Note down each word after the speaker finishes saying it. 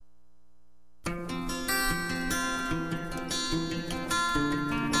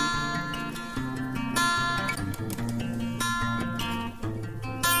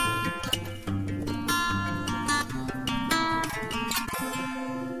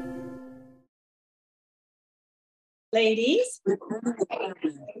Ladies,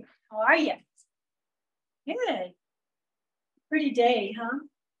 how are you? Good. Pretty day, huh?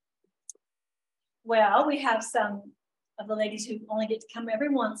 Well, we have some of the ladies who only get to come every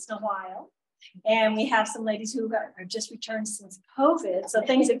once in a while. And we have some ladies who are just returned since COVID. So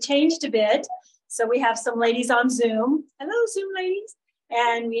things have changed a bit. So we have some ladies on Zoom. Hello, Zoom ladies.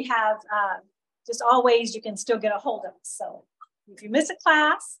 And we have just all ways you can still get a hold of us. So if you miss a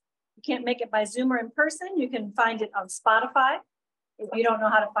class, you can't make it by Zoom or in person, you can find it on Spotify. If you don't know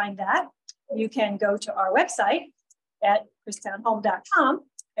how to find that, you can go to our website at christownhome.com.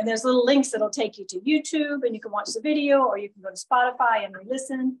 And there's little links that'll take you to YouTube, and you can watch the video, or you can go to Spotify and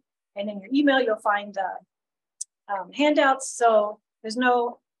re-listen. And in your email, you'll find the handouts. So there's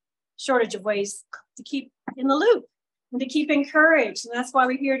no shortage of ways to keep in the loop and to keep encouraged. And that's why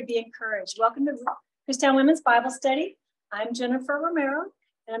we're here, to be encouraged. Welcome to Christown Women's Bible Study. I'm Jennifer Romero,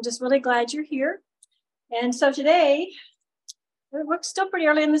 and I'm just really glad you're here. And so today, we're still pretty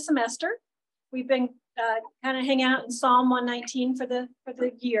early in the semester. We've been kind of hanging out in Psalm 119 for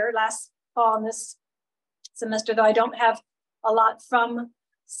the year, last fall and this semester, though I don't have a lot from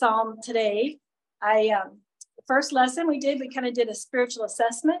Psalm today. The first lesson we kind of did a spiritual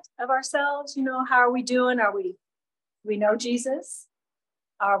assessment of ourselves. You know, how are we doing? Do we know Jesus?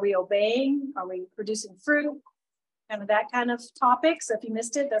 Are we obeying? Are we producing fruit? Kind of that kind of topic. So if you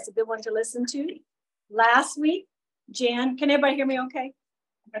missed it, that's a good one to listen to. Last week, can everybody hear me okay?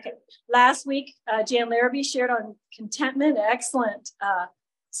 Okay. Last week, Jan Larrabee shared on contentment, excellent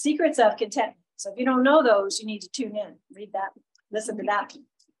secrets of contentment. So if you don't know those, you need to tune in, read that, listen to that.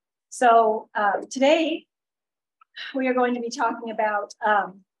 So today, we are going to be talking about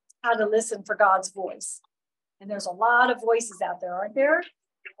how to listen for God's voice. And there's a lot of voices out there, aren't there?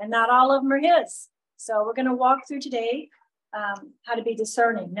 And not all of them are his. So we're going to walk through today how to be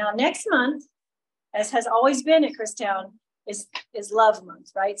discerning. Now, next month, as has always been at Christown, is love month,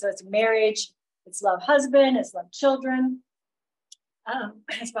 right? So it's marriage, it's love husband, it's love children.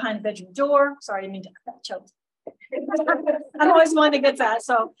 It's behind the bedroom door. Sorry, I didn't mean to choke. I'm always one that gets that.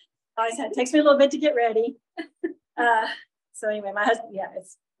 So it takes me a little bit to get ready. So anyway, my husband,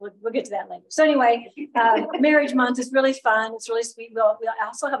 we'll get to that later. So anyway, marriage month is really fun. It's really sweet. We'll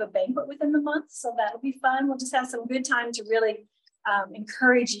also have a banquet within the month, so that'll be fun. We'll just have some good time to really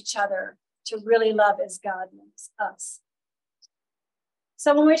encourage each other to really love as God loves us.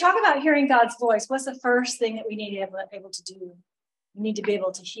 So when we talk about hearing God's voice, what's the first thing that we need to be able to do? We need to be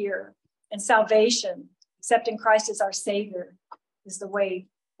able to hear. And salvation, accepting Christ as our Savior, is the way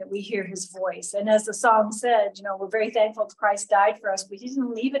that we hear his voice. And as the song said, you know, we're very thankful that Christ died for us, but he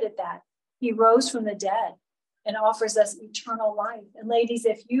didn't leave it at that. He rose from the dead and offers us eternal life. And ladies,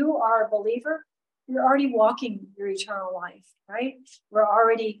 if you are a believer, you're already walking your eternal life, right? We're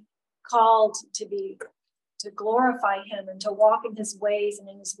already called to glorify him and to walk in his ways and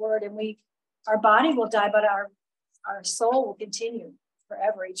in his word. And our body will die, but our soul will continue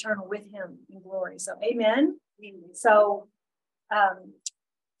forever, eternal with him in glory. So amen. So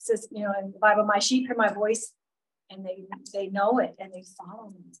says, you know, in the Bible, my sheep hear my voice and they know it and they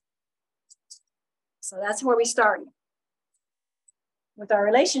follow me. So that's where we start with our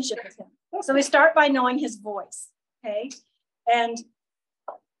relationship with him. So we start by knowing his voice, okay? And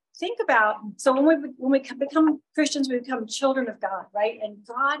think about, so when we become Christians, we become children of God, right? And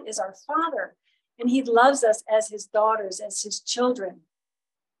God is our Father, and he loves us as his daughters, as his children.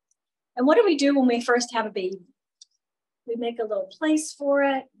 And what do we do when we first have a baby? We make a little place for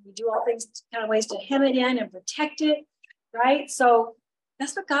it. We do all things, kind of ways to hem it in and protect it, right? So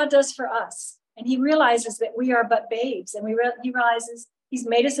that's what God does for us. And he realizes that we are but babes. And he realizes he's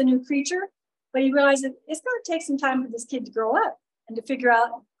made us a new creature, but he realizes it's going to take some time for this kid to grow up and to figure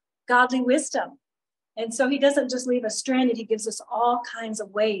out godly wisdom. And so he doesn't just leave us stranded. He gives us all kinds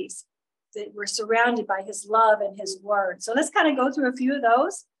of ways that we're surrounded by his love and his word. So let's kind of go through a few of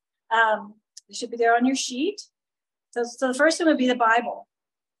those. They should be there on your sheet. So the first one would be the Bible,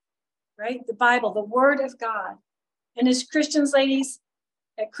 right? The Bible, the word of God. And as Christians, ladies,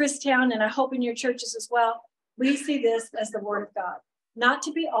 at Christown, and I hope in your churches as well, we see this as the word of God, not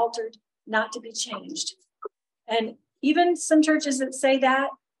to be altered, not to be changed. And even some churches that say that,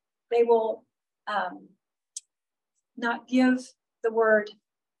 they will not give the word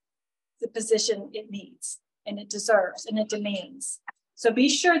the position it needs and it deserves and it demands. So be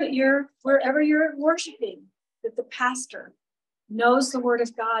sure that wherever you're worshiping, that the pastor knows the word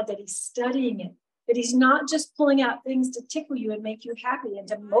of God, that he's studying it, that he's not just pulling out things to tickle you and make you happy and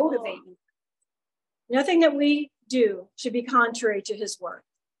to motivate you. Nothing that we do should be contrary to his word.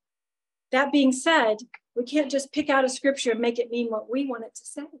 That being said, we can't just pick out a scripture and make it mean what we want it to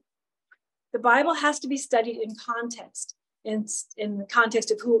say. The Bible has to be studied in context, in the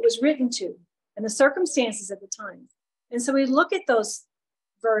context of who it was written to and the circumstances at the time. And so we look at those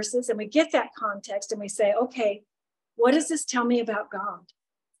verses and we get that context and we say, okay, what does this tell me about God?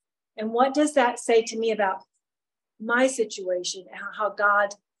 And what does that say to me about my situation and how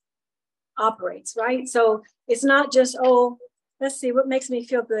God operates, right? So it's not just, oh, let's see what makes me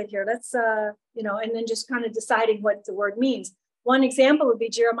feel good here. Let's, and then just kind of deciding what the word means. One example would be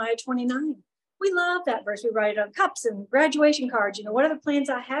Jeremiah 29. We love that verse. We write it on cups and graduation cards. What are the plans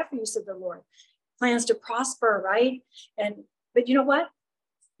I have for you, said the Lord? Plans to prosper, right? But you know what?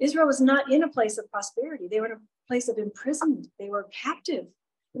 Israel was not in a place of prosperity. They were in a place of imprisonment. They were captive.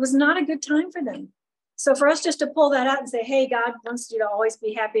 It was not a good time for them. So for us just to pull that out and say, hey, God wants you to always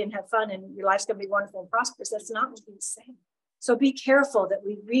be happy and have fun and your life's going to be wonderful and prosperous, that's not what he's saying. So be careful that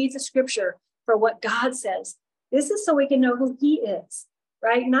we read the scripture for what God says. This is so we can know who he is,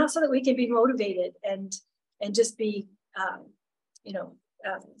 right? Not so that we can be motivated and just be,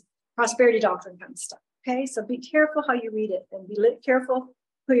 prosperity doctrine kind of stuff. Okay, so be careful how you read it and be careful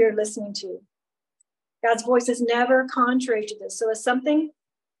who you're listening to. God's voice is never contrary to this. So if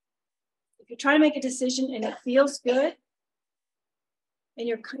you're trying to make a decision and it feels good, and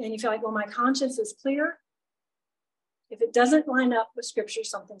you feel like, well, my conscience is clear, if it doesn't line up with scripture,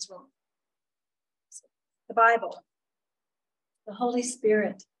 something's wrong. So the Bible, the Holy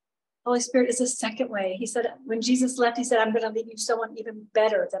Spirit. Holy Spirit is a second way. He said, when Jesus left, he said, I'm going to leave you someone even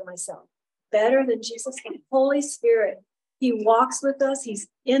better than myself. Better than Jesus. The Holy Spirit. He walks with us. He's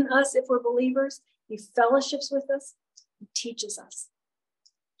in us if we're believers. He fellowships with us. He teaches us.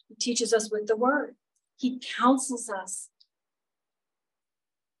 He teaches us with the word. He counsels us.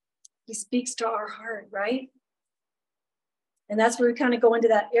 He speaks to our heart, right? And that's where we kind of go into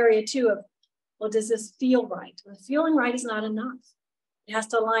that area too of, well, does this feel right? Well, feeling right is not enough. It has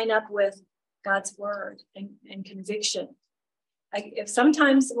to line up with God's word and conviction. If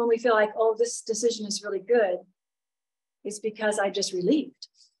sometimes when we feel like, oh, this decision is really good, it's because I just relieved.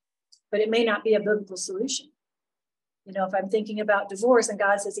 But it may not be a biblical solution. If I'm thinking about divorce and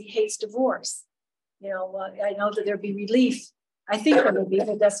God says he hates divorce, I know that there'd be relief. I think there would be,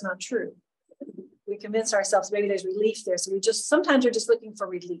 but that's not true. We convince ourselves maybe there's relief there. So sometimes we're just looking for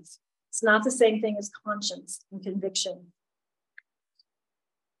relief. It's not the same thing as conscience and conviction.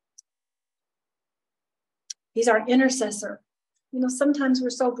 He's our intercessor. Sometimes we're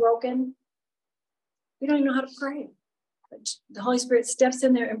so broken, we don't even know how to pray. But the Holy Spirit steps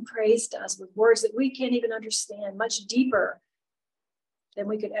in there and prays to us with words that we can't even understand, much deeper than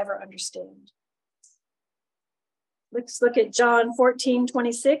we could ever understand. Let's look at John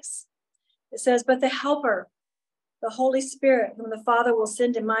 14:26. It says, but the Helper, the Holy Spirit, whom the Father will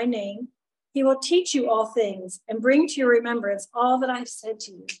send in my name, he will teach you all things and bring to your remembrance all that I have said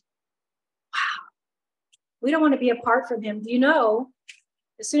to you. Wow. We don't want to be apart from him. Do you know,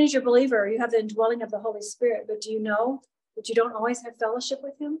 as soon as you're a believer, you have the indwelling of the Holy Spirit, but do you know that you don't always have fellowship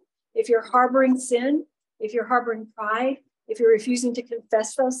with him? If you're harboring sin, if you're harboring pride, if you're refusing to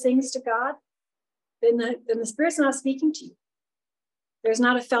confess those things to God, then the Spirit's not speaking to you. There's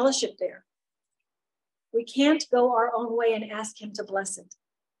not a fellowship there. We can't go our own way and ask him to bless it.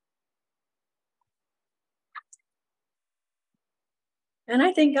 And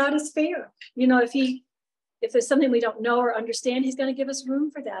I think God is fair. If there's something we don't know or understand, he's going to give us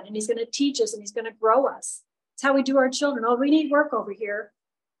room for that. And he's going to teach us and he's going to grow us. It's how we do our children. Oh, we need work over here.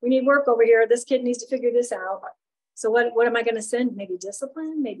 We need work over here. This kid needs to figure this out. So what am I going to send? Maybe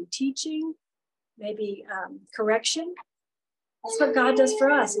discipline, maybe teaching, maybe correction. That's what God does for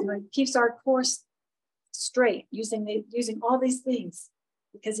us. He keeps our course straight using all these things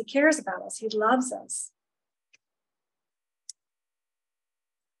because he cares about us. He loves us.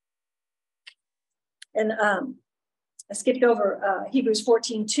 And I skipped over Hebrews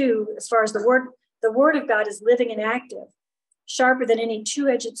 14:2 as far as the word of God is living and active, sharper than any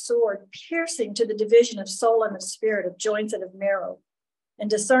two-edged sword, piercing to the division of soul and of spirit, of joints and of marrow, and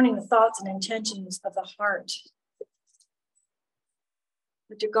discerning the thoughts and intentions of the heart.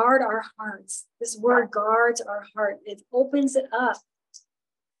 But to guard our hearts, this word guards our heart. It opens it up.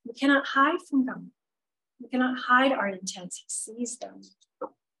 We cannot hide from God. We cannot hide our intents. He sees them.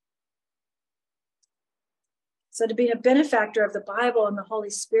 So to be a benefactor of the Bible and the Holy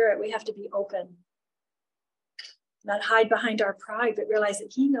Spirit, we have to be open. Not hide behind our pride, but realize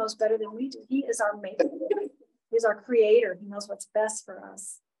that he knows better than we do. He is our maker. He is our creator. He knows what's best for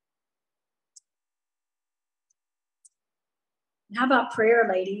us. And how about prayer,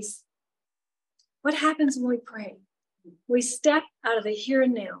 ladies? What happens when we pray? We step out of the here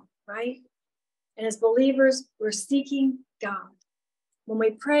and now, right? And as believers, we're seeking God. When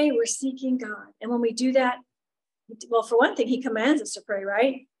we pray, we're seeking God. And when we do that, well, for one thing, he commands us to pray,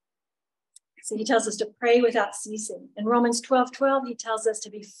 right? So he tells us to pray without ceasing. In Romans 12:12, he tells us to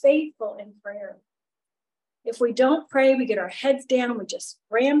be faithful in prayer. If we don't pray, we get our heads down, we just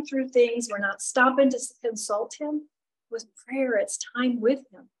ram through things. We're not stopping to consult him. With prayer, it's time with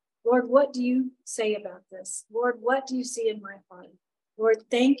him. Lord, what do you say about this? Lord, what do you see in my heart? Lord,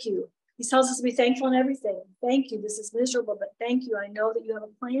 thank you. He tells us to be thankful in everything. Thank you. This is miserable, but thank you. I know that you have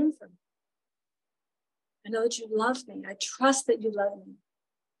a plan for me. I know that you love me. I trust that you love me.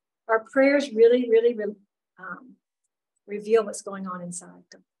 Our prayers really reveal what's going on inside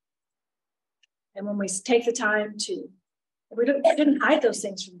them. And when we take the time to, we didn't hide those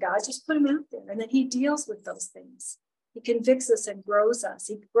things from God, just put them out there. And then he deals with those things. He convicts us and grows us.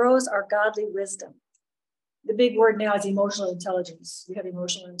 He grows our godly wisdom. The big word now is emotional intelligence. You have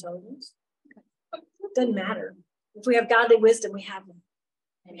emotional intelligence? Okay. It doesn't matter. If we have godly wisdom, we have them.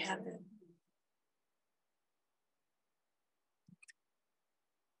 We have them.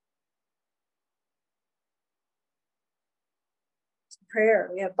 Prayer.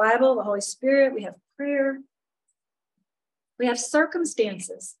 We have Bible, the Holy Spirit. We have prayer. We have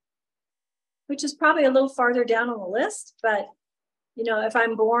circumstances, which is probably a little farther down on the list. But, you know, if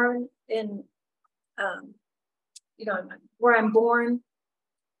I'm born in, where I'm born,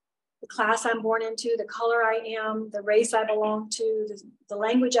 the class I'm born into, the color I am, the race I belong to, the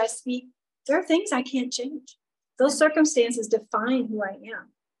language I speak, there are things I can't change. Those circumstances define who I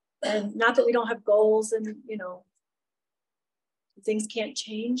am. And not that we don't have goals and, you know, things can't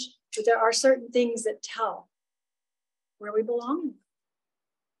change, but there are certain things that tell where we belong.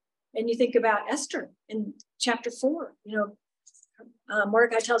 And you think about Esther in chapter 4, you know,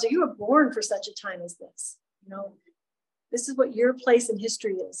 Mordecai tells her, you were born for such a time as this. You know, this is what your place in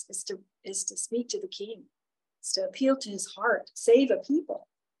history is to speak to the king. It's to appeal to his heart, save a people.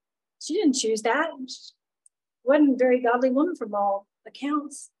 She didn't choose that. She wasn't a very godly woman from all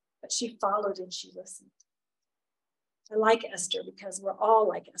accounts, but she followed and she listened. I like Esther because we're all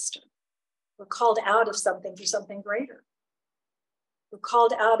like Esther. We're called out of something for something greater. We're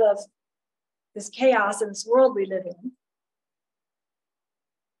called out of this chaos in this world we live in.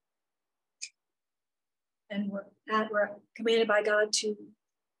 And we're commanded by God to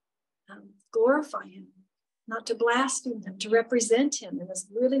glorify him, not to blaspheme him, to represent him in this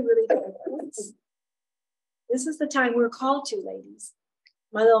really, really good place. This is the time we're called to, ladies.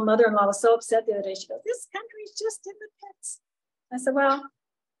 My little mother-in-law was so upset the other day. She goes, this country's just in the pits. I said, well,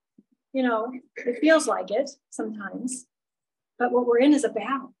 you know, it feels like it sometimes. But what we're in is a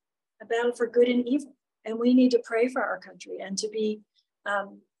battle for good and evil. And we need to pray for our country and to be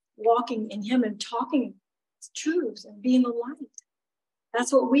walking in him and talking truths and being the light.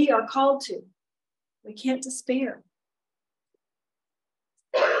 That's what we are called to. We can't despair.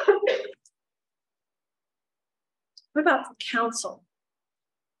 What about counsel?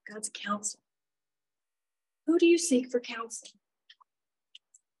 God's counsel. Who do you seek for counsel?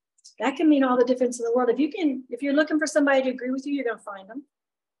 That can mean all the difference in the world. If you're looking for somebody to agree with you, you're going to find them.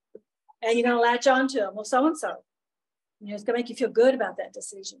 And you're going to latch on to them. Well, so-and-so. You know, it's going to make you feel good about that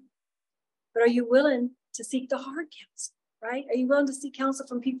decision. But are you willing to seek the hard counsel, right? Are you willing to seek counsel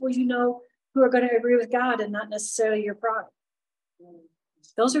from people you know who are going to agree with God and not necessarily your pride?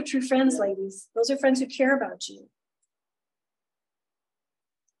 Those are true friends, ladies. Those are friends who care about you.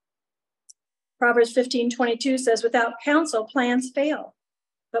 Proverbs 15:22 says, without counsel, plans fail,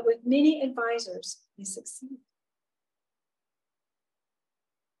 but with many advisors, they succeed.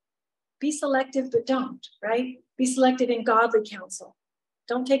 Be selective, but don't, right? Be selective in godly counsel.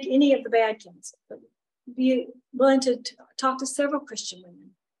 Don't take any of the bad counsel, but be willing to talk to several Christian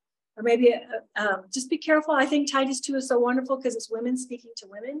women. Or maybe just be careful. I think Titus 2 is so wonderful because it's women speaking to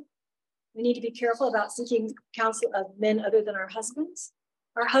women. We need to be careful about seeking counsel of men other than our husbands.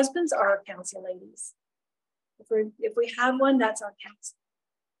 Our husbands are our counsel, ladies. If we have one, that's our counsel.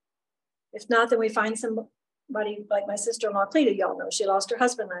 If not, then we find somebody like my sister-in-law, Cleta, y'all know. She lost her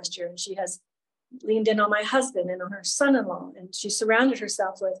husband last year, and she has leaned in on my husband and on her son-in-law, and she surrounded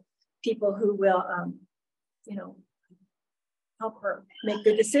herself with people who will, help her make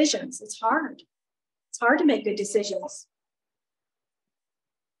good decisions. It's hard. It's hard to make good decisions.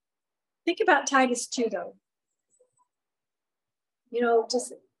 Think about Titus 2, though. You know,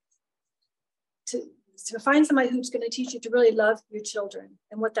 just to find somebody who's going to teach you to really love your children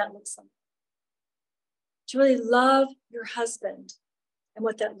and what that looks like. To really love your husband and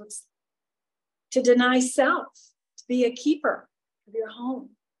what that looks like. To deny self, to be a keeper of your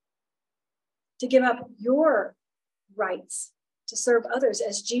home. To give up your rights to serve others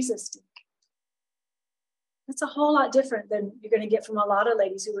as Jesus did. That's a whole lot different than you're going to get from a lot of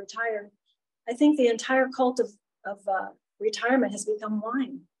ladies who retire. I think the entire cult of retirement has become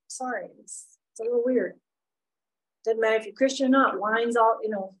wine. Sorry, it's a little weird. Doesn't matter if you're Christian or not. Wine's all,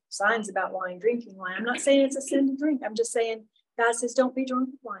 signs about wine, drinking wine. I'm not saying it's a sin to drink. I'm just saying God says don't be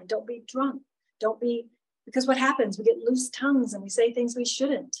drunk with wine. Don't be drunk. Because what happens? We get loose tongues and we say things we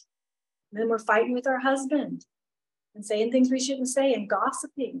shouldn't. And then we're fighting with our husband and saying things we shouldn't say and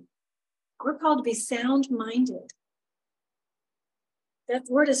gossiping. We're called to be sound-minded. That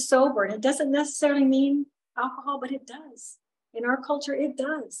word is sober, and it doesn't necessarily mean alcohol, but it does. In our culture, it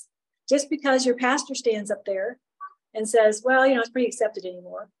does. Just because your pastor stands up there and says, well, it's pretty accepted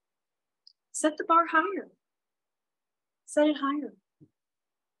anymore. Set the bar higher. Set it higher.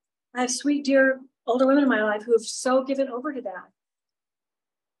 I have sweet, dear older women in my life who have so given over to that.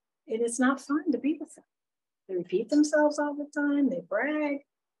 And it's not fun to be with them. They repeat themselves all the time. They brag.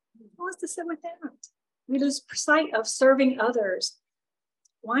 Who wants to sit with that? We lose sight of serving others.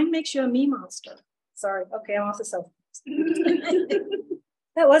 Wine makes you a me monster. Sorry. Okay, I'm off the soapbox.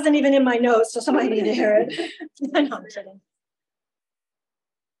 That wasn't even in my notes, so somebody needed to hear it. No, I'm kidding.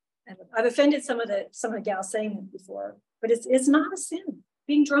 I've offended some of the gals saying it before, but it's not a sin.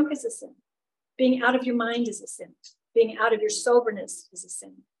 Being drunk is a sin. Being out of your mind is a sin. Being out of your soberness is a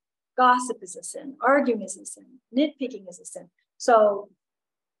sin. Gossip is a sin. Arguing is a sin. Nitpicking is a sin. So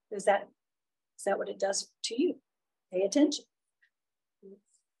is that what it does to you? Pay attention.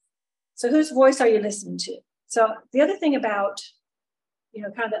 So whose voice are you listening to? So the other thing about,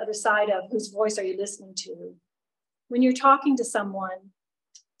 kind of the other side of whose voice are you listening to? When you're talking to someone,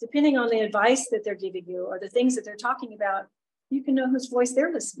 depending on the advice that they're giving you or the things that they're talking about, you can know whose voice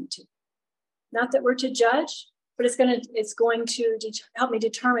they're listening to. Not that we're to judge, but it's going to help me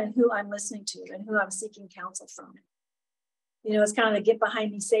determine who I'm listening to and who I'm seeking counsel from. It's kind of the get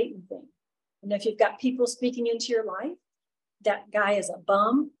behind me Satan thing. And if you've got people speaking into your life, that guy is a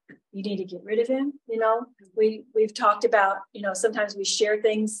bum, you need to get rid of him. We've talked about, sometimes we share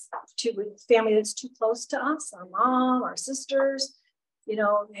things with family that's too close to us, our mom, our sisters,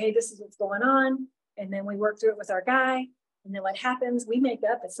 hey, this is what's going on. And then we work through it with our guy. And then what happens? We make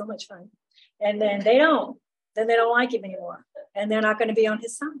up. It's so much fun. And then they don't like him anymore. And they're not going to be on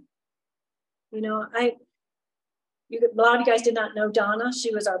his side. A lot of you guys did not know Donna.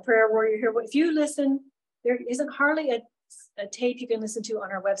 She was our prayer warrior here. If you listen, there isn't hardly a tape you can listen to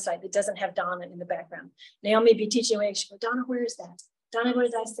on our website that doesn't have Donna in the background. Naomi be teaching away. She goes, Donna, where is that? Donna, what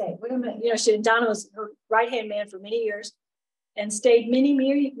did I say? What am I? Donna was her right-hand man for many years and stayed many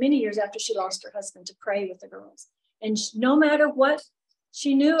years after she lost her husband to pray with the girls. And no matter what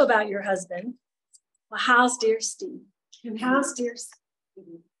she knew about your husband, well, how's dear Steve? How's dear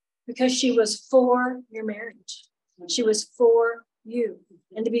Steve? Because she was for your marriage. She was for you.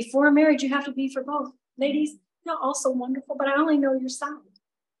 And to be for marriage, you have to be for both. Ladies, you're also wonderful, but I only know your side,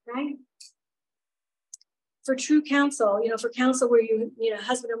 right? For true counsel, for counsel where you need a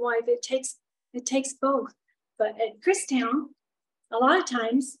husband and wife, it takes both. But at Christown, a lot of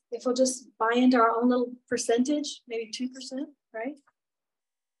times, if we'll just buy into our own little percentage, maybe 2%, right?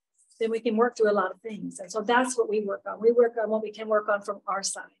 Then we can work through a lot of things. And so that's what we work on. We work on what we can work on from our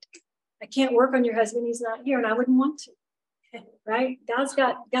side. I can't work on your husband. He's not here, and I wouldn't want to. Right? God's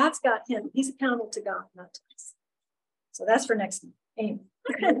got him. He's accountable to God, not to us. So that's for next month. Amen.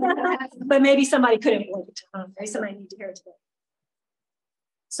 But maybe somebody couldn't wait. Maybe somebody need to hear it today.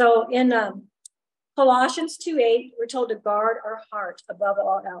 So in Colossians 2:8, we're told to guard our heart above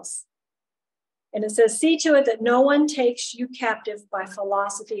all else. And it says, see to it that no one takes you captive by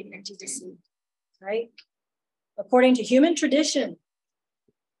philosophy and empty deceit. Right? According to human tradition,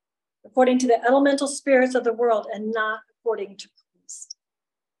 according to the elemental spirits of the world, and not according to Christ.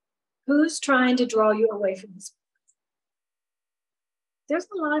 Who's trying to draw you away from his word? There's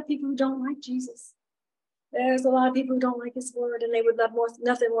a lot of people who don't like Jesus. There's a lot of people who don't like his word, and they would love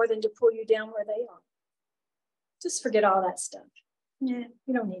nothing more than to pull you down where they are. Just forget all that stuff. Yeah,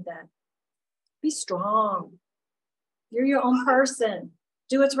 you don't need that. Be strong. You're your own person.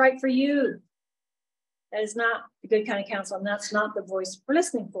 Do what's right for you. That is not a good kind of counsel, and that's not the voice we're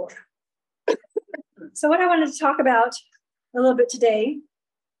listening for. So what I wanted to talk about a little bit today,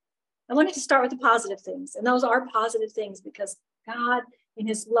 I wanted to start with the positive things. And those are positive things because God, in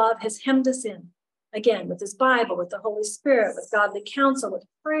his love, has hemmed us in. Again, with his Bible, with the Holy Spirit, with godly counsel, with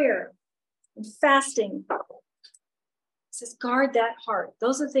prayer and fasting. It says, guard that heart.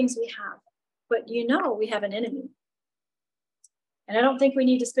 Those are things we have. But we have an enemy. And I don't think we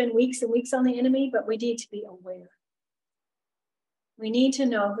need to spend weeks and weeks on the enemy, but we need to be aware. We need to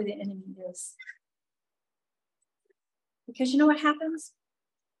know who the enemy is. Because you know what happens?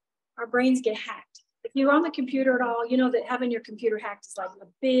 Our brains get hacked. The if you're on the computer at all, you know that having your computer hacked is like a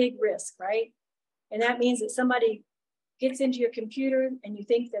big risk, right? And that means that somebody gets into your computer and you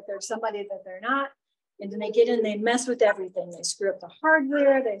think that there's somebody that they're not. And then they get in, they mess with everything. They screw up the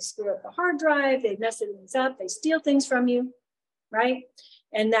hardware, they screw up the hard drive, they mess things up, they steal things from you, right?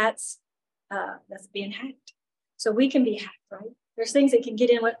 And that's being hacked. So we can be hacked, right? There's things that can get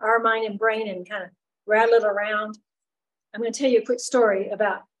in with our mind and brain and kind of rattle it around. I'm going to tell you a quick story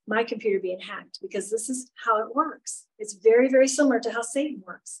about my computer being hacked because this is how it works. It's very, very similar to how Satan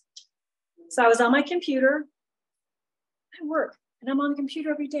works. So I was on my computer. I work and I'm on the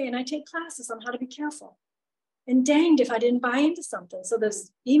computer every day and I take classes on how to be careful. And danged if I didn't buy into something. So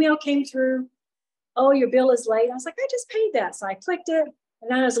this email came through. Oh, your bill is late. I was like, I just paid that. So I clicked it. And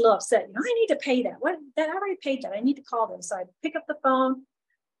then I was a little upset. You know, I need to pay that. I already paid that. I need to call them. So I pick up the phone.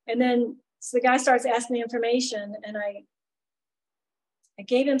 And then so the guy starts asking me information. And I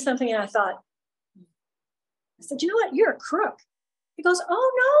gave him something and I thought, I said, you know what? You're a crook. He goes,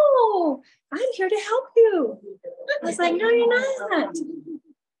 oh, no, I'm here to help you. I was like, no, you're not.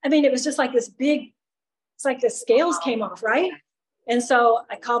 I mean, it was just like this big, it's like the scales came off, right? And so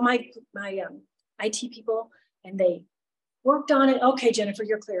I called my IT people and they worked on it. Okay, Jennifer,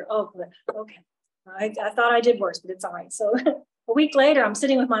 you're clear. Oh, good. Okay. I thought I did worse, but it's all right. So a week later, I'm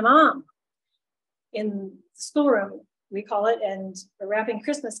sitting with my mom in the schoolroom, we call it, and we're wrapping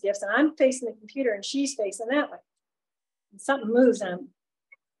Christmas gifts. And I'm facing the computer and she's facing that way. And something moves and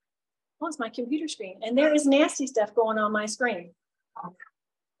it's my computer screen. And there is nasty stuff going on my screen.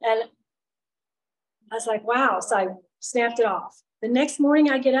 And I was like, wow. So I snapped it off. The next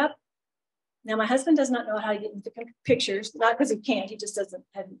morning I get up. Now my husband does not know how to get into pictures, not because he can't, he just doesn't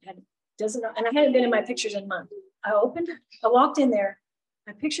know. And I hadn't been in my pictures in a month. I walked in there,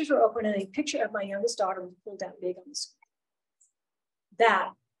 my pictures were open and a picture of my youngest daughter was pulled out big on the screen. That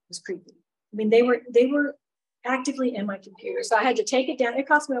was creepy. I mean, they were actively in my computer. So I had to take it down. It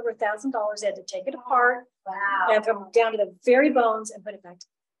cost me over $1,000. I had to take it apart, and come down to the very bones and put it back together.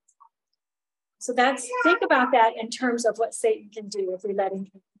 So think about that in terms of what Satan can do if we let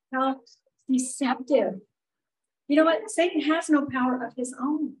him. How deceptive. You know what? Satan has no power of his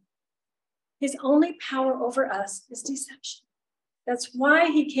own. His only power over us is deception. That's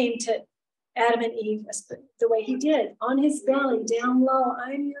why he came to Adam and Eve the way he did, on his belly, down low.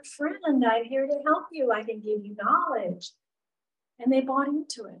 I'm your friend. I'm here to help you. I can give you knowledge. And they bought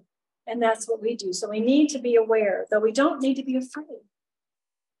into it. And that's what we do. So we need to be aware, though we don't need to be afraid.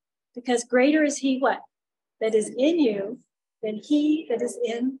 Because greater is he what? That is in you than he that is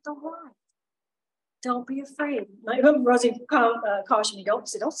in the world. Don't be afraid. Rosie cautioned me, don't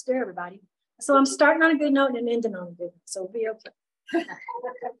scare everybody. So I'm starting on a good note and ending on a good note. So we'll be okay.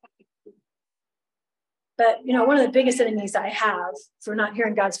 But, you know, one of the biggest enemies I have for not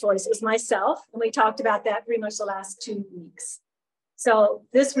hearing God's voice is myself. And we talked about that pretty much the last 2 weeks. So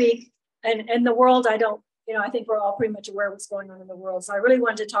this week, and the world, I think we're all pretty much aware of what's going on in the world. So I really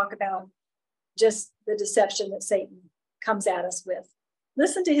wanted to talk about just the deception that Satan comes at us with.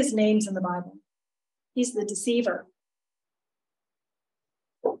 Listen to his names in the Bible. He's the deceiver.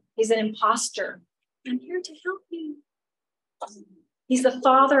 He's an imposter. I'm here to help you. He's the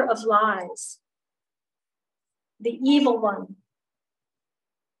father of lies. The evil one.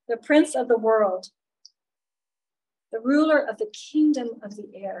 The prince of the world. The ruler of the kingdom of the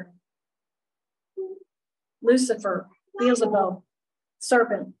air. Lucifer, Beelzebub,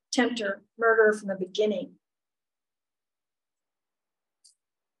 serpent, tempter, murderer from the beginning.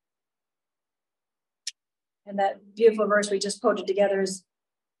 And that beautiful verse we just quoted together is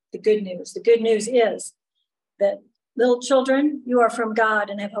the good news. The good news is that, little children, you are from God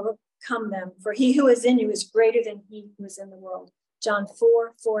and have overcome them. For he who is in you is greater than he who is in the world. John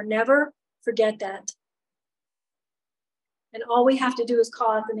 4:4. Never forget that. And all we have to do is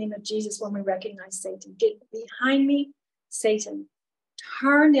call out the name of Jesus when we recognize Satan. Get behind me, Satan.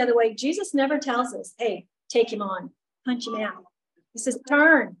 Turn the other way. Jesus never tells us, hey, take him on, punch him out. He says,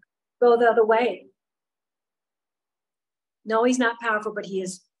 turn, go the other way. No, he's not powerful, but he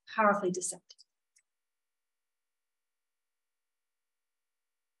is powerfully deceptive.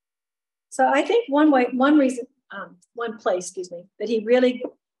 So I think one place, that he really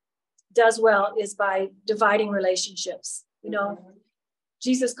does well is by dividing relationships. You know,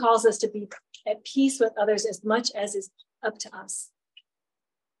 Jesus calls us to be at peace with others as much as is up to us,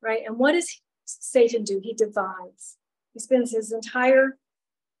 right? And what does Satan do? He divides. He spends his entire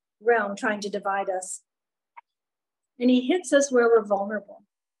realm trying to divide us. And he hits us where we're vulnerable.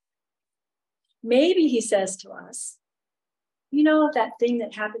 Maybe he says to us, you know, that thing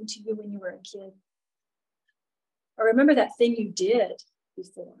that happened to you when you were a kid? Or remember that thing you did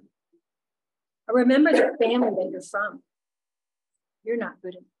before? Or remember the family that you're from. You're not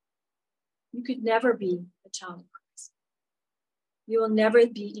good enough. You could never be a child of Christ. You will never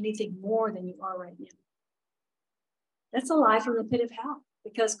be anything more than you are right now. That's a lie from the pit of hell,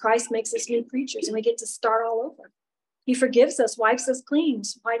 because Christ makes us new creatures and we get to start all over. He forgives us, wipes us clean,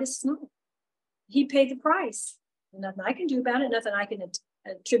 white as snow. He paid the price. Nothing I can do about it, nothing I can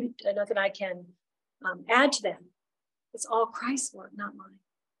attribute, nothing I can add to that. It's all Christ's work, not mine.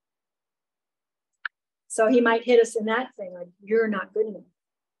 So he might hit us in that thing, like, you're not good enough.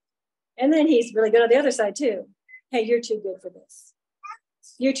 And then he's really good on the other side too. Hey, you're too good for this.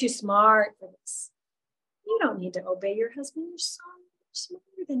 You're too smart for this. You don't need to obey your husband. You're so much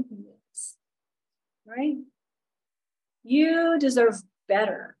smarter than he is. Right? You deserve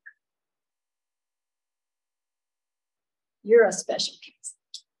better. You're a special case.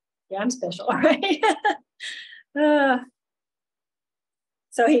 Yeah, I'm special, right?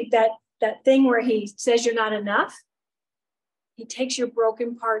 So that thing where he says you're not enough, he takes your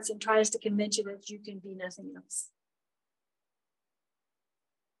broken parts and tries to convince you that you can be nothing else.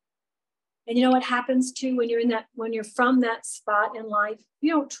 And you know what happens too when you're from that spot in life?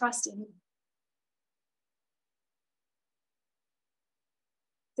 You don't trust anyone.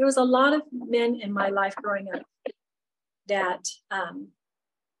 There was a lot of men in my life growing up that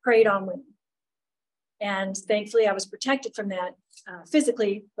preyed on women. And thankfully, I was protected from that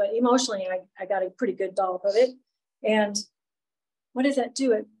physically, but emotionally, I got a pretty good dollop of it. And what does that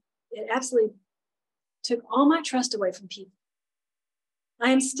do? It absolutely took all my trust away from people. I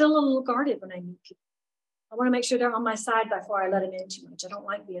am still a little guarded when I meet people. I want to make sure they're on my side before I let them in too much. I don't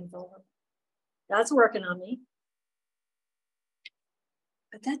like being vulnerable. That's working on me.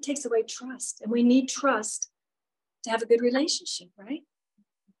 But that takes away trust. And we need trust to have a good relationship, right?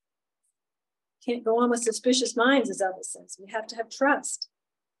 Can't go on with suspicious minds, as Elvis says. We have to have trust.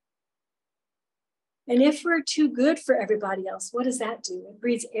 And if we're too good for everybody else, what does that do? It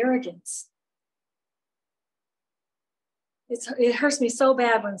breeds arrogance. It hurts me so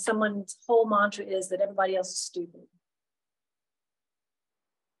bad when someone's whole mantra is that everybody else is stupid.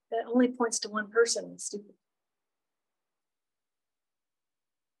 That only points to one person as stupid.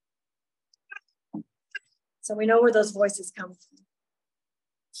 So we know where those voices come from.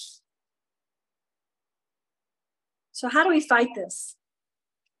 So how do we fight this?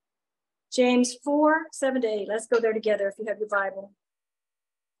 James 4:7-8. Let's go there together if you have your Bible.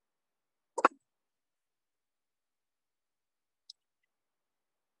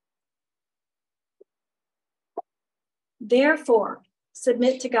 Therefore,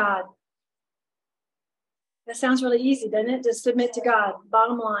 submit to God. That sounds really easy, doesn't it? Just submit to God.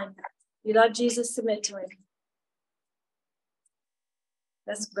 Bottom line, you love Jesus, submit to him.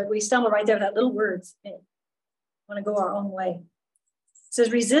 But we stumble right there with that little words. Want to go our own way. It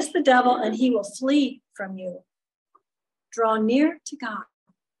says, resist the devil and he will flee from you. Draw near to God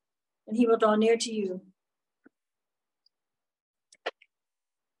and he will draw near to you.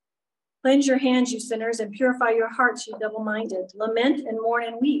 Cleanse your hands, you sinners, and purify your hearts, you double-minded. Lament and mourn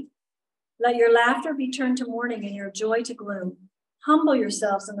and weep. Let your laughter be turned to mourning and your joy to gloom. Humble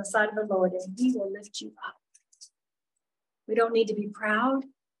yourselves in the sight of the Lord and he will lift you up. We don't need to be proud.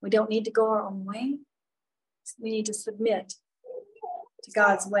 We don't need to go our own way. We need to submit to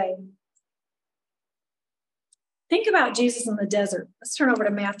God's way. Think about Jesus in the desert. Let's turn over to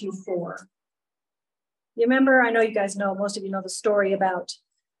Matthew 4. You remember, I know you guys know, most of you know the story about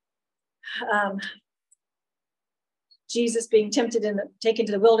Jesus being tempted and taken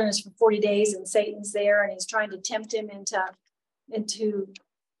to the wilderness for 40 days, and Satan's there, and he's trying to tempt him into,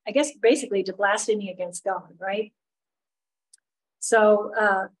 I guess, basically to blasphemy against God, right? So,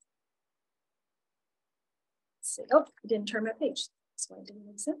 I didn't turn my page. That's why it didn't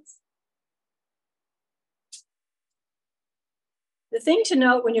make sense. The thing to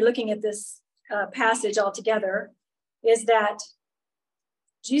note when you're looking at this passage altogether is that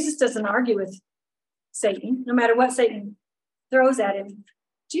Jesus doesn't argue with Satan. No matter what Satan throws at him,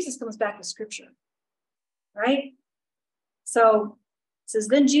 Jesus comes back with scripture, right? So it says,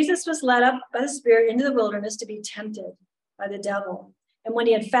 then Jesus was led up by the Spirit into the wilderness to be tempted by the devil. And when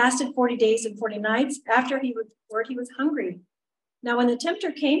he had fasted 40 days and 40 nights, after he was hungry. Now, when the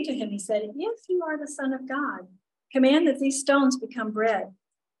tempter came to him, he said, if you are the Son of God, command that these stones become bread.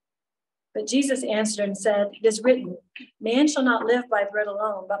 But Jesus answered and said, it is written, man shall not live by bread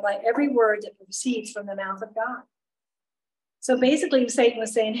alone, but by every word that proceeds from the mouth of God. So basically, Satan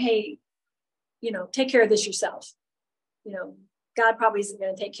was saying, hey, take care of this yourself. God probably isn't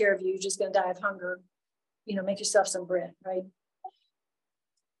going to take care of you. You're just going to die of hunger. Make yourself some bread, right?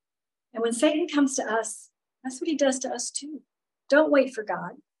 And when Satan comes to us, that's what he does to us too. Don't wait for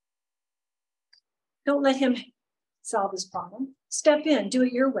God. Don't let him solve this problem. Step in, do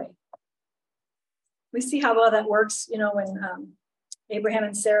it your way. We see how well that works, you know, when Abraham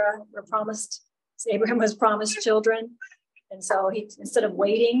and Sarah were promised, Abraham was promised children. And so he, instead of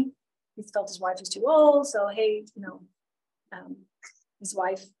waiting, he felt his wife was too old. So, hey, you know, his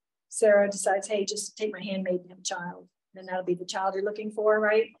wife, Sarah, decides, hey, just take my handmaid and have a child. And that'll be the child you're looking for,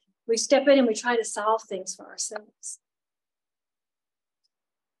 right? We step in and we try to solve things for ourselves.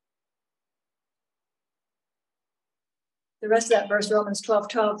 The rest of that verse, Romans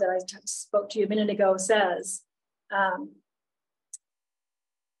 12:12, that I spoke to you a minute ago, says,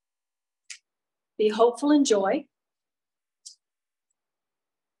 be hopeful in joy.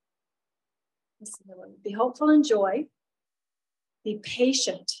 Be hopeful in joy. Be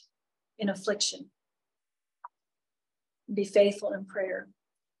patient in affliction. Be faithful in prayer.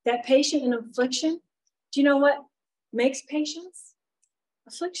 That patient in affliction, do you know what makes patience?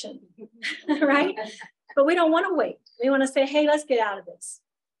 Affliction, right? But we don't want to wait. We want to say, hey, let's get out of this.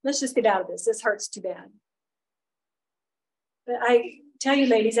 Let's just get out of this. This hurts too bad. But I tell you,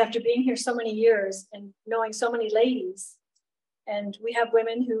 ladies, after being here so many years and knowing so many ladies, and we have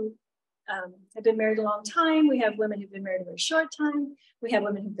women who have been married a long time. We have women who've been married a very short time. We have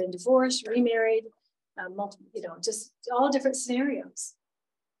women who've been divorced, remarried, multiple, you know, just all different scenarios.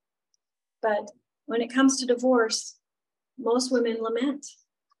 But when it comes to divorce, most women lament.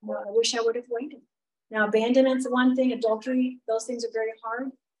 Well, I wish I would have waited. Now, abandonment's one thing, adultery, those things are very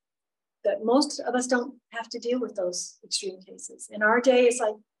hard. But most of us don't have to deal with those extreme cases. In our day, it's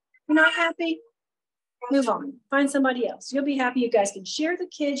like, you're not happy? Move on. Find somebody else. You'll be happy. You guys can share the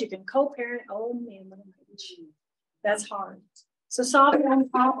kids. You can co-parent. Oh, man, that's hard. So solve your own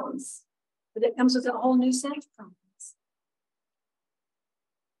problems. But it comes with a whole new set of problems.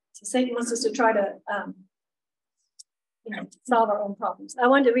 So Satan wants us to try to solve our own problems. I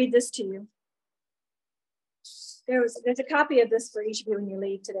wanted to read this to you. There's a copy of this for each of you when you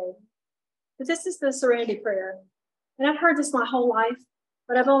leave today. But this is the Serenity Prayer. And I've heard this my whole life,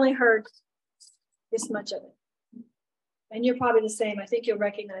 but I've only heard this much of it. And you're probably the same. I think you'll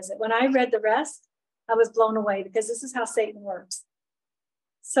recognize it. When I read the rest, I was blown away because this is how Satan works.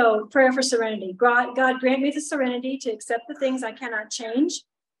 So, prayer for serenity. God, grant me the serenity to accept the things I cannot change,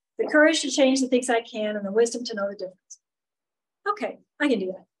 the courage to change the things I can, and the wisdom to know the difference. Okay, I can do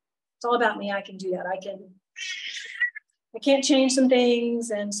that. It's all about me. I can do that. I can't change some things,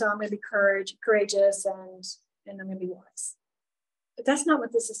 and so I'm going to be courageous, and I'm going to be wise. But that's not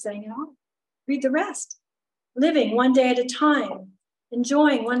what this is saying at all. Read the rest. Living one day at a time,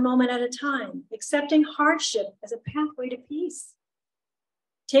 enjoying one moment at a time, accepting hardship as a pathway to peace,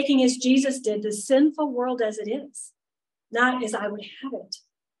 taking as Jesus did the sinful world as it is, not as I would have it,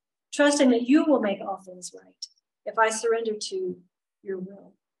 trusting that you will make all things right if I surrender to your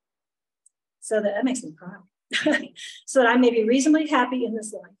will. So that makes me proud. So that I may be reasonably happy in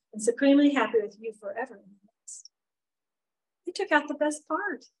this life and supremely happy with you forever in the next. He took out the best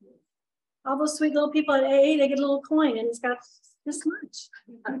part. All those sweet little people at AA, they get a little coin and it's got this much.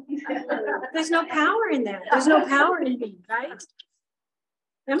 There's no power in that. There's no power in me, right?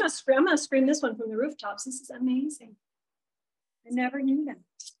 I'm gonna scream this one from the rooftops. This is amazing. I never knew that.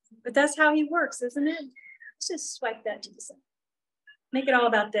 But that's how he works, isn't it? Let's just swipe that to the side. Make it all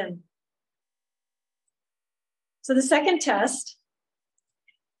about them. So the second test,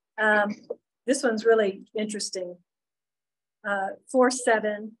 this one's really interesting.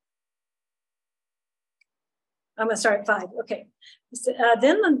 4:7. I'm going to start at 5. Okay.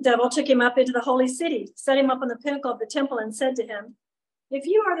 Then the devil took him up into the holy city, set him up on the pinnacle of the temple, and said to him, if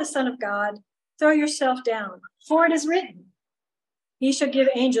you are the Son of God, throw yourself down, for it is written, he shall give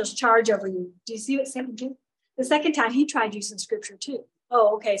angels charge over you. Do you see what Satan did? The second time, he tried using scripture too.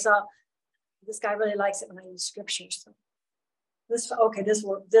 Oh, okay. So this guy really likes it when I use scripture. So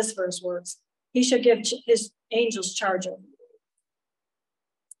this verse works. He shall give his angels charge over you.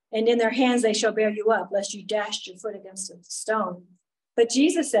 And in their hands they shall bear you up, lest you dash your foot against a stone. But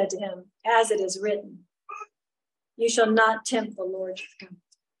Jesus said to him, as it is written, you shall not tempt the Lord your God.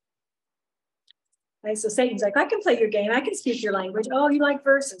 Right, so Satan's like, I can play your game. I can speak your language. Oh, you like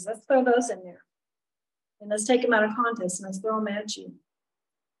verses. Let's throw those in there. And let's take them out of context and let's throw them at you.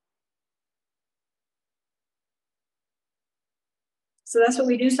 So that's what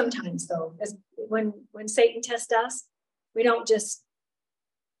we do sometimes, though. As when Satan tests us, we don't just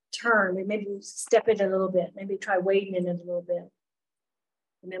turn. We maybe step in a little bit. Maybe try wading in it a little bit.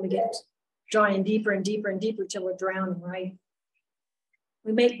 And then we get drawn in deeper and deeper and deeper till we're drowning, right?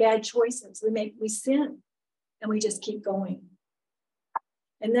 We make bad choices. We sin. And we just keep going.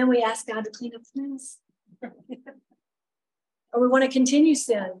 And then we ask God to clean up the mess. Or we want to continue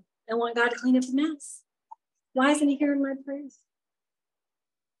sin and want God to clean up the mess. Why isn't he hearing my prayers?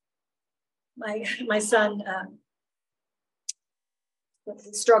 My son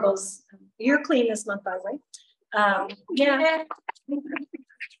struggles. You're clean this month, by the way. Yeah.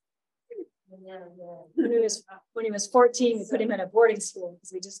 When he was 14, we put him in a boarding school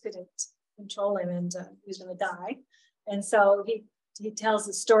because we just couldn't control him, and he was going to die. And so he tells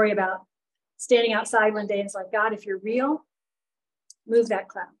a story about standing outside one day and it's like, God, if you're real, move that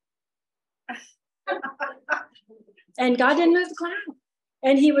cloud. And God didn't move the cloud.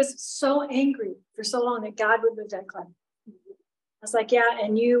 And he was so angry for so long that God would move that cloud. I was like, yeah,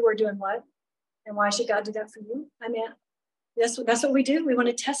 and you were doing what? And why should God do that for you? I mean, that's what we do. We want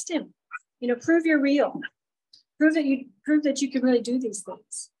to test him. Prove you're real. Prove that you can really do these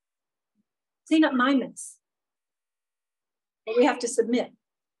things. Clean up my mess. But we have to submit.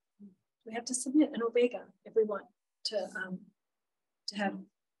 We have to submit and obey God if we want to have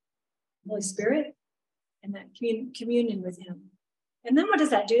Holy Spirit and that communion with him. And then what does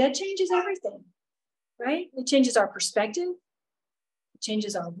that do? That changes everything, right? It changes our perspective. It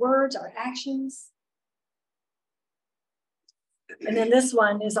changes our words, our actions. And then this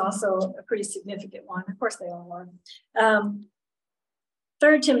one is also a pretty significant one. Of course, they all are.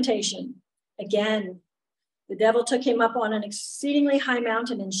 Third temptation. Again, the devil took him up on an exceedingly high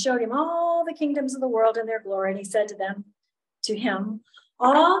mountain and showed him all the kingdoms of the world and their glory. And he said to him,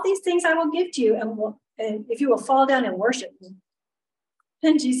 all these things I will give to you, and if you will fall down and worship me.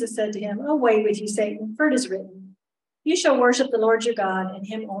 Then Jesus said to him, away with you, Satan, for it is written, you shall worship the Lord your God, and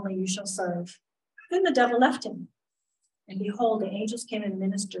him only you shall serve. Then the devil left him. And behold, the angels came and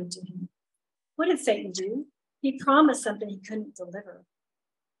ministered to him. What did Satan do? He promised something he couldn't deliver.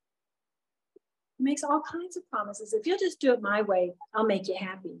 He makes all kinds of promises. If you'll just do it my way, I'll make you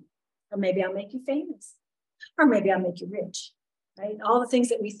happy. Or maybe I'll make you famous. Or maybe I'll make you rich. Right? All the things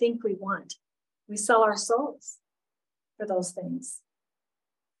that we think we want. We sell our souls for those things.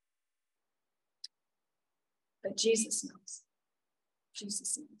 But Jesus knows.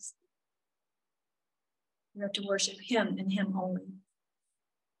 Jesus knows. We have to worship him and him only.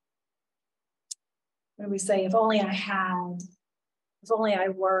 What do we say? If only I had, if only I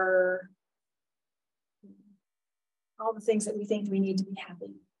were. All the things that we think we need to be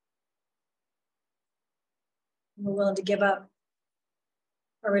happy. And we're willing to give up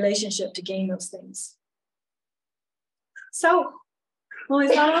our relationship to gain those things. So when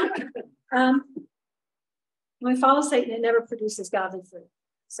we follow Satan, it never produces godly fruit.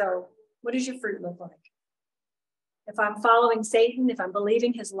 So what does your fruit look like? If I'm following Satan, if I'm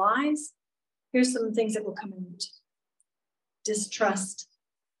believing his lies, here's some things that will come out. Distrust,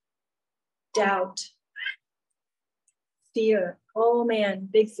 doubt, fear. Oh man,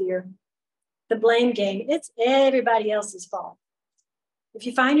 big fear. The blame game. It's everybody else's fault. If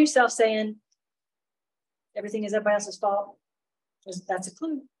you find yourself saying everything is everybody else's fault, that's a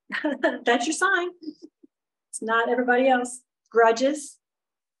clue. That's your sign. It's not everybody else. Grudges.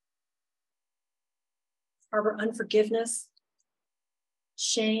 Harbor unforgiveness.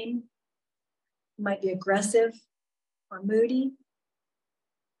 Shame. You might be aggressive or moody.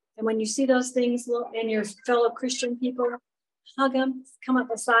 And when you see those things in your fellow Christian people, hug them, come up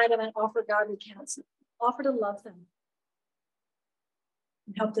beside them and offer godly counsel. Offer to love them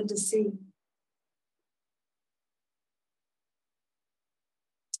and help them to see.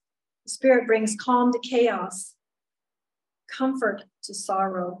 The Spirit brings calm to chaos, comfort to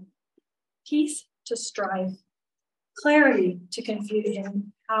sorrow, peace to strife, clarity to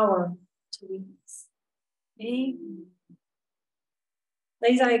confusion, power to weakness. Amen.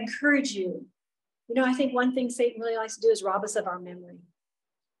 Ladies, I encourage you. I think one thing Satan really likes to do is rob us of our memory,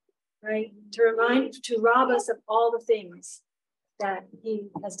 right? To rob us of all the things that he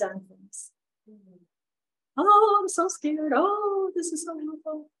has done for us. Oh, I'm so scared. Oh, this is so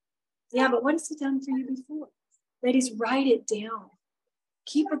awful. Yeah, but what has he done for you before? Ladies, write it down.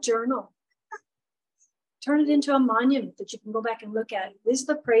 Keep a journal. Turn it into a monument that you can go back and look at. These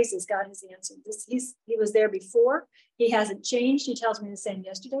are the praises God has answered. He was there before. He hasn't changed. He tells me the same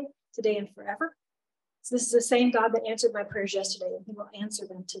yesterday, today, and forever. So this is the same God that answered my prayers yesterday, and he will answer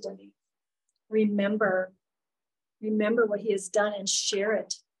them today. Remember what he has done and share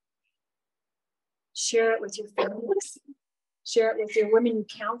it. Share it with your families. Share it with your women you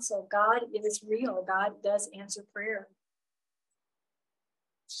counsel. God is real. God does answer prayer.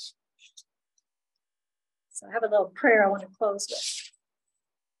 So I have a little prayer I want to close with.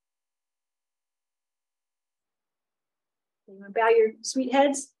 You want to bow your sweet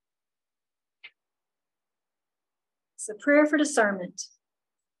heads? It's a prayer for discernment.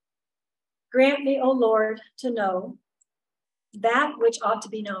 Grant me, O Lord, to know that which ought to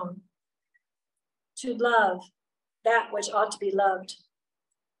be known, to love that which ought to be loved,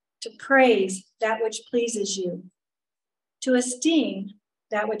 to praise that which pleases you, to esteem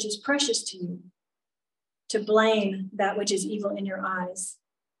that which is precious to you, to blame that which is evil in your eyes.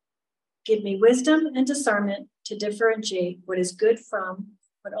 Give me wisdom and discernment to differentiate what is good from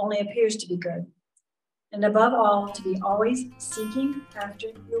what only appears to be good, and above all, to be always seeking after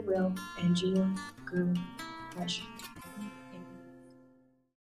your will and your good pleasure.